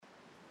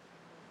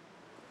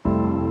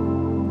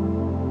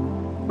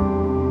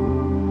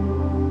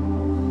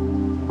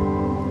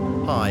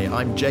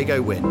I'm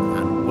Jago Wynn,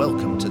 and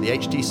welcome to the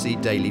HTC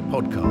Daily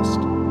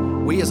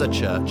Podcast. We as a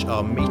church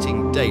are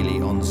meeting daily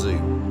on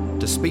Zoom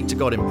to speak to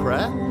God in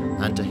prayer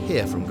and to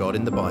hear from God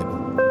in the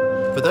Bible.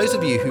 For those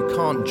of you who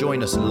can't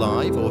join us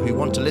live or who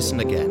want to listen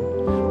again,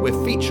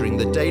 we're featuring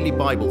the Daily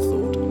Bible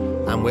Thought,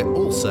 and we're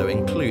also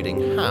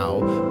including how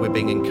we're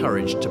being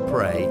encouraged to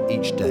pray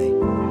each day.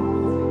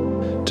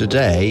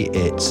 Today,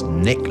 it's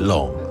Nick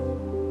Long.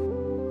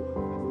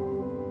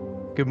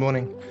 Good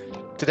morning.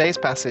 Today's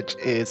passage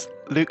is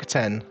Luke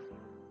 10,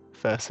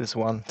 verses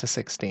 1 to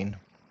 16.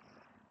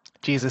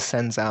 Jesus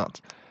sends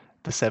out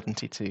the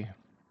 72.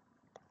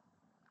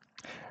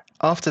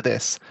 After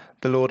this,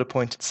 the Lord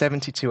appointed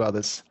 72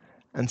 others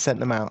and sent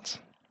them out,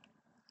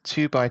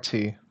 2 by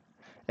 2,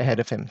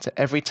 ahead of him to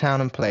every town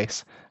and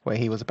place where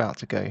he was about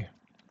to go.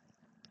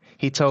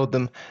 He told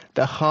them,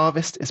 "The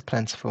harvest is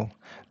plentiful,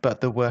 but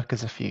the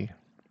workers are few.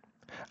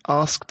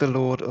 Ask the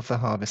Lord of the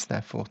harvest,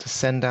 therefore, to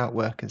send out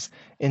workers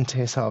into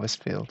his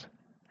harvest field.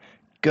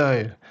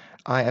 Go,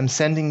 I am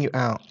sending you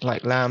out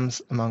like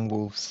lambs among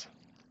wolves.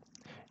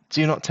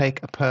 Do not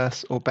take a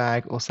purse or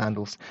bag or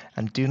sandals,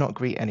 and do not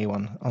greet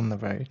anyone on the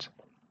road.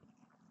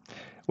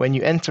 When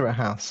you enter a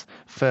house,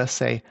 first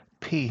say,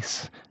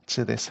 'Peace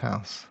to this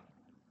house.'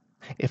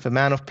 If a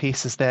man of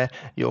peace is there,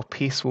 your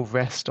peace will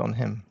rest on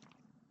him.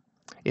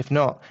 If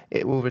not,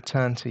 it will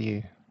return to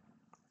you.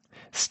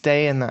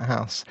 Stay in that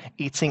house,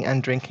 eating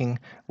and drinking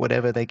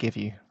whatever they give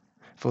you,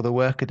 for the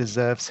worker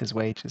deserves his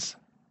wages.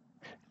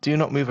 Do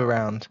not move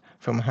around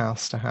from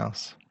house to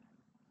house.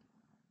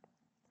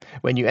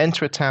 When you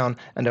enter a town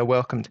and are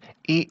welcomed,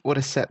 eat what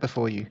is set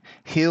before you.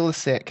 Heal the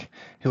sick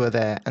who are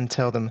there and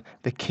tell them,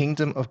 'The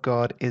kingdom of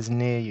God is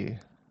near you.'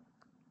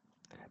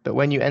 But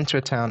when you enter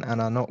a town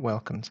and are not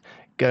welcomed,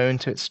 go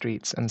into its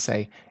streets and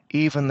say,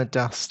 'Even the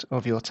dust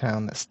of your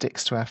town that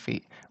sticks to our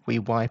feet, we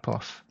wipe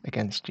off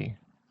against you.'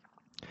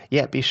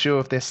 Yet be sure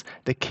of this,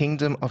 the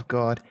kingdom of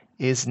God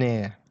is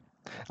near.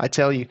 I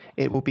tell you,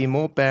 it will be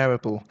more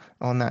bearable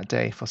on that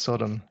day for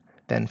Sodom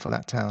than for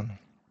that town.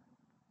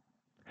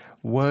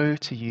 Woe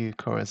to you,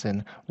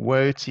 Chorazin!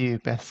 Woe to you,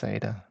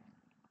 Bethsaida!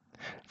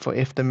 For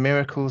if the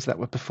miracles that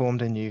were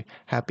performed in you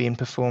had been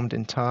performed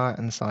in Tyre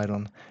and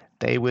Sidon,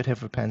 they would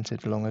have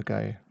repented long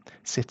ago,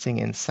 sitting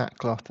in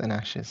sackcloth and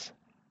ashes.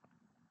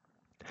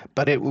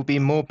 But it will be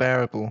more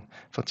bearable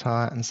for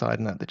Tyre and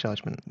Sidon at the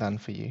judgment than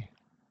for you.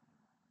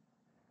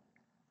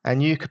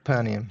 And you,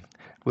 Capernaum,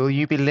 will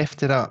you be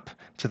lifted up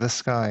to the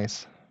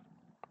skies?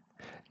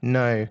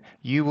 No,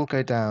 you will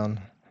go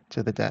down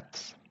to the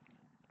depths.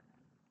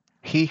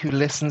 He who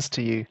listens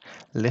to you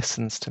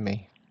listens to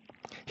me.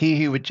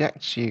 He who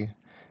rejects you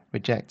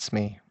rejects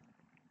me.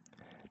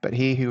 But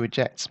he who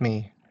rejects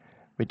me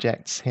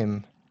rejects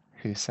him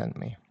who sent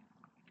me."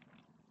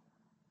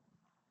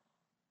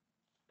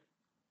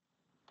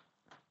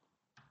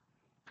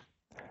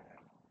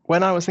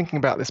 When I was thinking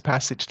about this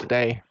passage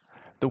today,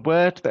 the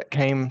word that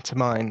came to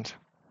mind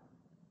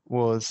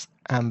was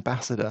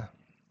ambassador.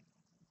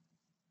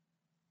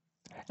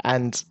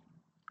 And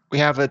we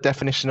have a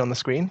definition on the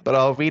screen, but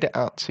I'll read it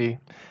out to you.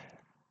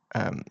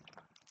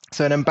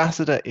 So an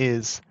ambassador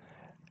is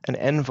an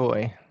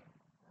envoy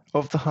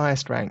of the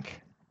highest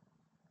rank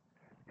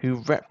who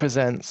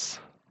represents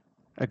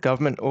a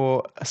government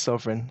or a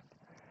sovereign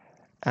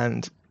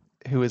and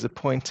who is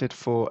appointed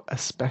for a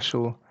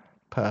special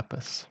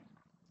purpose.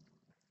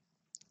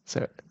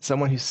 So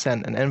someone who's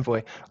sent, an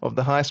envoy of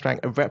the highest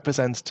rank, a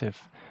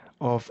representative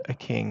of a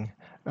king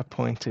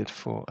appointed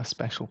for a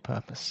special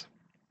purpose.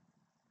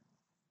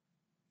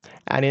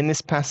 And in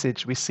this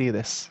passage, we see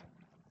this.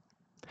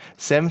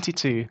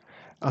 72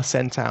 are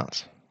sent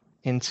out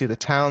into the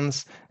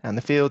towns and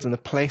the fields and the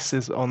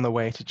places on the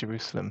way to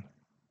Jerusalem.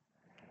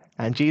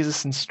 And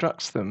Jesus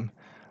instructs them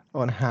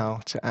on how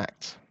to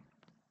act.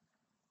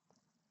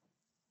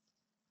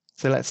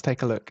 So let's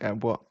take a look at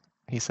what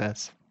he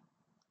says.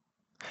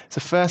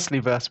 So firstly,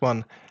 verse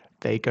 1,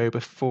 they go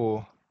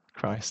before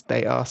Christ.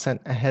 They are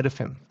sent ahead of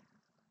him.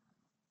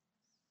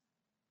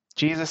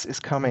 Jesus is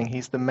coming.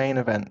 He's the main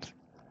event.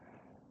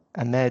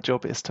 And their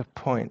job is to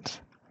point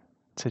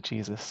to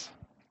Jesus,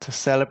 to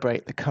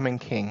celebrate the coming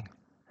king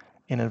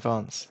in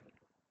advance.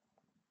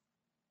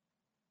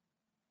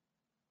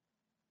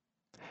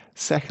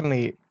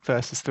 Secondly,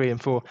 verses 3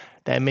 and 4,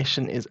 their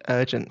mission is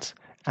urgent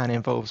and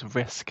involves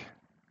risk.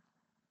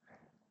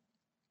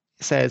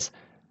 It says,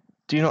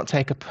 "Do not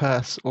take a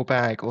purse or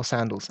bag or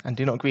sandals, and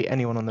do not greet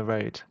anyone on the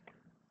road."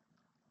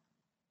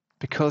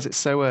 Because it's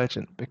so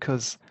urgent,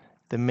 because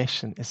the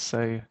mission is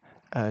so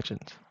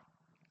urgent.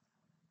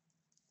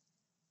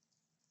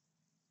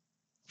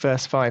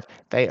 Verse 5,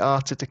 they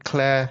are to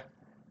declare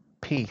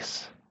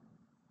peace.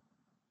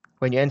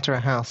 When you enter a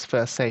house,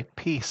 first say,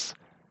 "Peace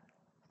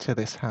to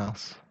this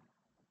house."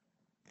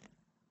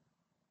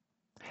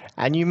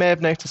 And you may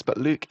have noticed, but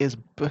Luke is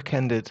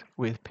bookended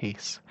with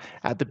peace.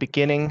 At the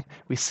beginning,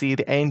 we see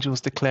the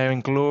angels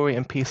declaring glory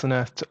and peace on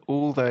earth to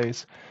all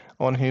those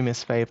on whom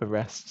his favor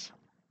rests.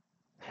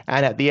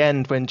 And at the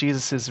end, when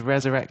Jesus is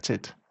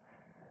resurrected,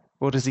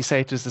 what does he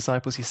say to his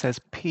disciples? He says,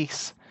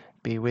 "Peace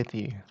be with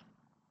you.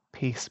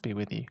 peace be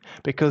with you.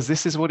 Because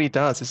this is what he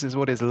does. This is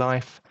what his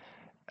life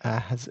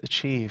has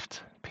achieved.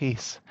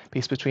 Peace.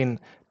 Peace between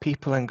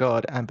people and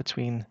God, and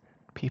between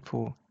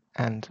people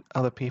and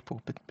other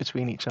people,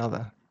 between each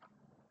other.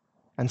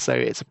 And so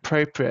it's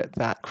appropriate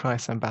that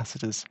Christ's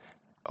ambassadors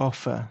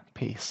offer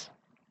peace.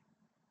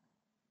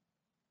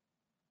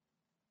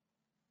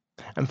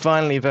 And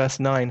finally, verse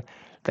 9,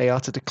 they are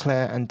to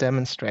declare and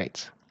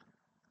demonstrate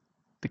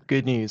the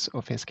good news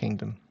of his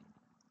kingdom.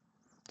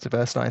 So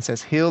verse 9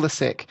 says, heal the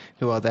sick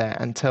who are there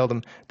and tell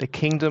them the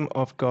kingdom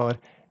of God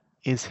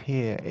is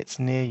here. It's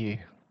near you.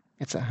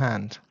 It's at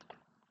hand.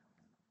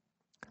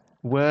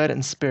 Word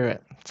and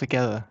spirit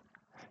together,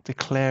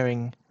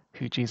 declaring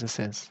who Jesus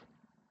is.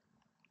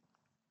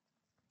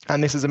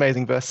 And this is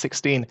amazing. Verse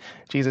 16,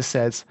 Jesus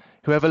says,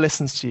 whoever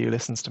listens to you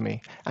listens to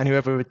me, and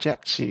whoever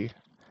rejects you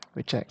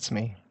rejects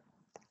me.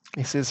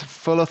 This is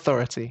full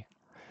authority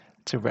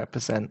to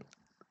represent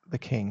the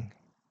King.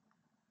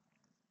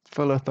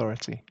 Full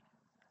authority.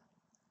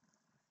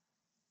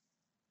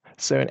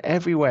 So in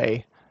every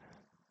way,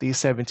 these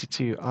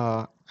 72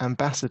 are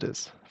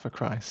ambassadors for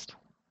Christ.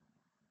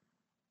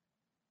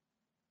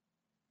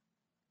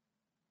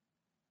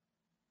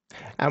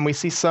 And we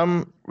see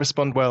some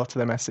respond well to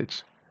their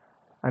message,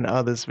 and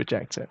others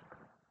reject it.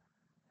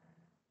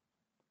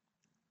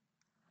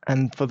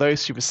 And for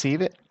those who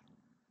receive it,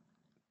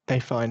 they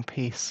find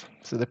peace.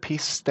 So the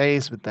peace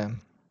stays with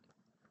them.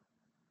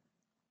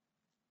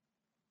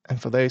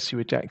 And for those who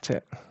reject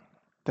it,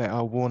 there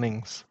are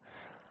warnings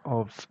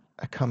of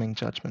a coming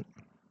judgment.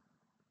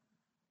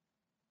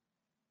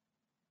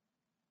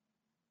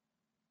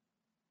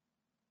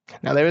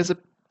 Now there is a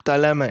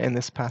dilemma in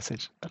this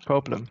passage, a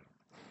problem.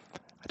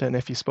 I don't know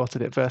if you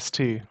spotted it. Verse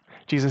 2,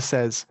 Jesus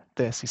says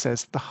this. He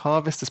says, the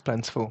harvest is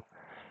plentiful,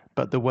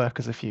 but the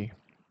workers are few.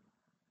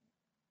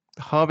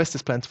 The harvest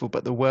is plentiful,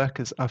 but the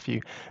workers are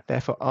few.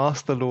 Therefore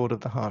ask the Lord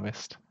of the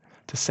harvest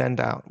to send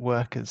out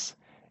workers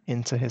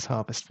into his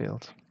harvest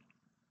field.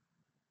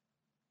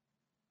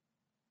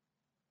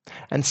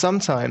 And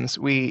sometimes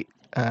we,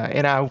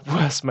 in our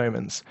worst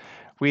moments,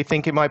 we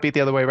think it might be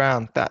the other way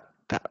around, that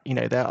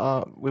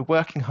we're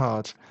working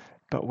hard,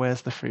 but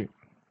where's the fruit?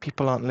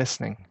 People aren't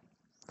listening.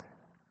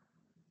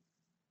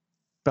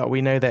 But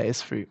we know there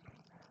is fruit.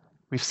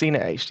 We've seen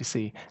it at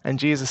HTC. And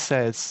Jesus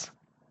says,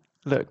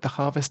 look, the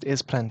harvest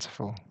is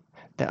plentiful.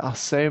 There are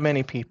so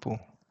many people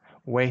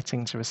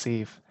waiting to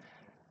receive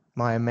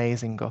my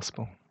amazing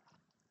gospel,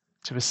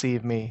 to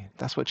receive me.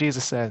 That's what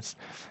Jesus says.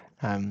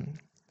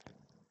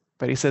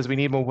 But he says we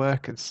need more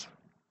workers.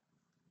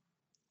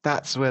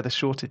 That's where the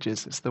shortage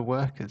is. It's the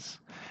workers.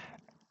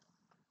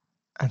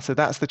 And so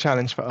that's the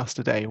challenge for us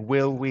today.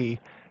 Will we,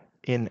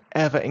 in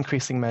ever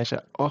increasing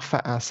measure,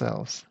 offer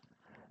ourselves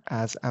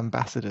as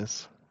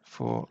ambassadors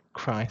for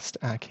Christ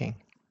our King?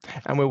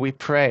 And will we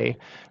pray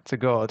to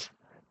God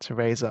to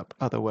raise up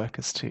other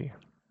workers too?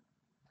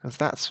 Because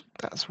that's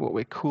what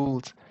we're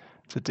called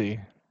to do.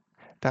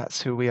 That's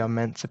who we are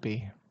meant to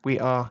be. We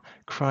are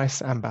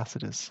Christ's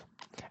ambassadors,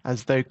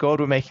 as though God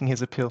were making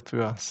his appeal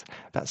through us.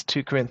 That's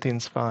 2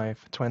 Corinthians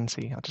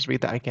 5:20. I'll just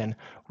read that again.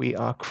 We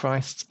are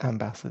Christ's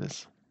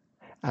ambassadors,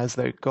 as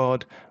though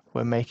God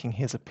were making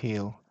his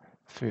appeal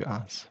through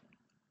us.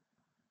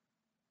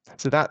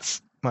 So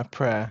that's my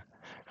prayer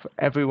for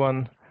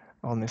everyone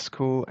on this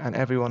call and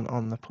everyone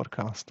on the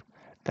podcast,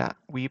 that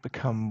we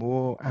become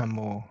more and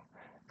more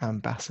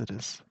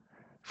ambassadors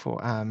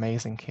for our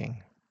amazing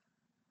King,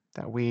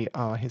 that we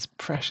are his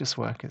precious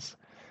workers,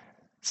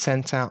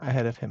 sent out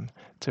ahead of him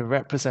to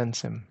represent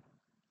him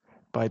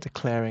by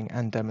declaring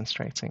and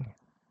demonstrating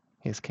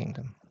his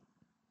kingdom.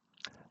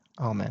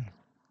 Amen.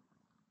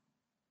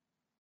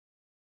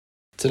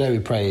 Today we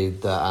pray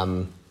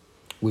that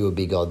we would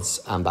be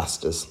God's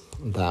ambassadors,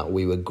 that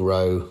we would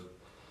grow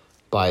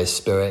by his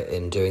Spirit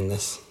in doing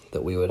this,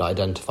 that we would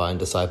identify and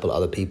disciple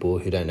other people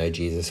who don't know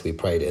Jesus. We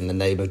prayed in the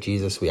name of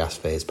Jesus. We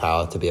asked for his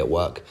power to be at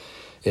work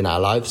in our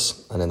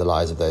lives and in the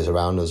lives of those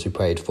around us. We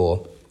prayed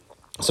for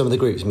some of the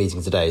groups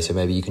meeting today, so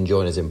maybe you can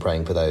join us in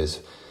praying for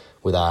those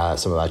with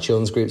some of our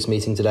children's groups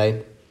meeting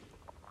today,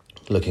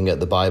 looking at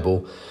the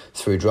Bible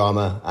through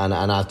drama, and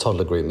our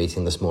toddler group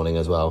meeting this morning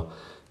as well.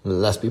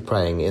 Let's be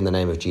praying in the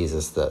name of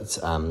Jesus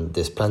that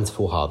this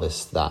plentiful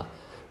harvest that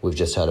we've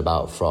just heard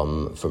about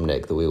from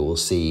Nick, that we will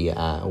see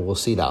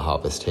that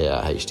harvest here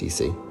at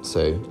HTC.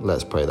 So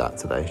let's pray that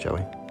today, shall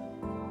we?